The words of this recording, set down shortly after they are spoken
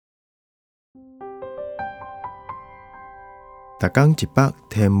逐天一百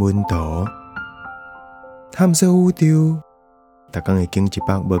天文图，探索宇宙。逐天会经一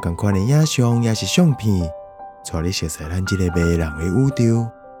百无同款的影像，也是相片，带你熟悉咱这个迷人的宇宙。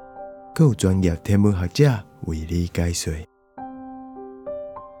更有专业天文学者为你解说。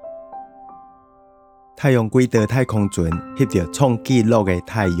太阳轨道太空船翕到创纪录的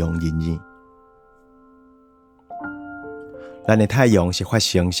太阳日珥。咱的太阳是发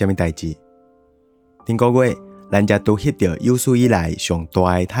生什么代志？顶个月，咱才拄翕到有史以来上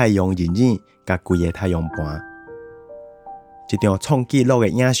大的太阳日珥，甲规个太阳盘。这张创纪录的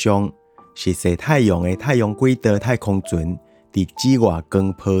影像是射太阳的太阳轨道太空船伫紫外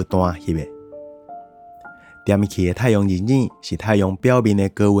光波段翕的。点去的太阳日珥是太阳表面的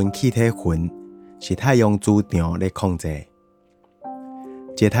高温气体云，是太阳主场咧控制。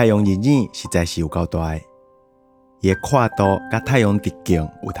这太阳日珥实在是有够大的，伊的跨度甲太阳直径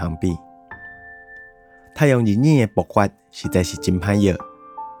有通比。太阳日珥的爆发实在是真歹药，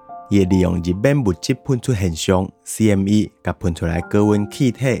伊会利用日冕物质喷出现象 CME， 甲喷出来高温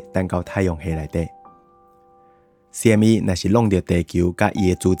气体等到太阳系内底。CME 若是弄到地球甲伊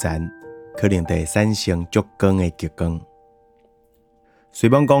的主残，可能就会产生足光的极光。虽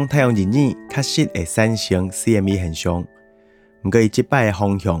然讲太阳日珥确实会产生 CME 现象，不过伊即摆的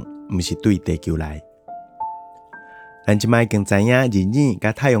方向毋是对地球来。咱即摆已经知影日珥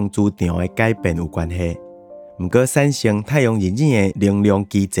甲太阳主场的改变有关系，不过产生太阳日珥的能量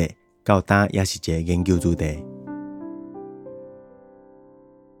机制到今也是一个研究主题。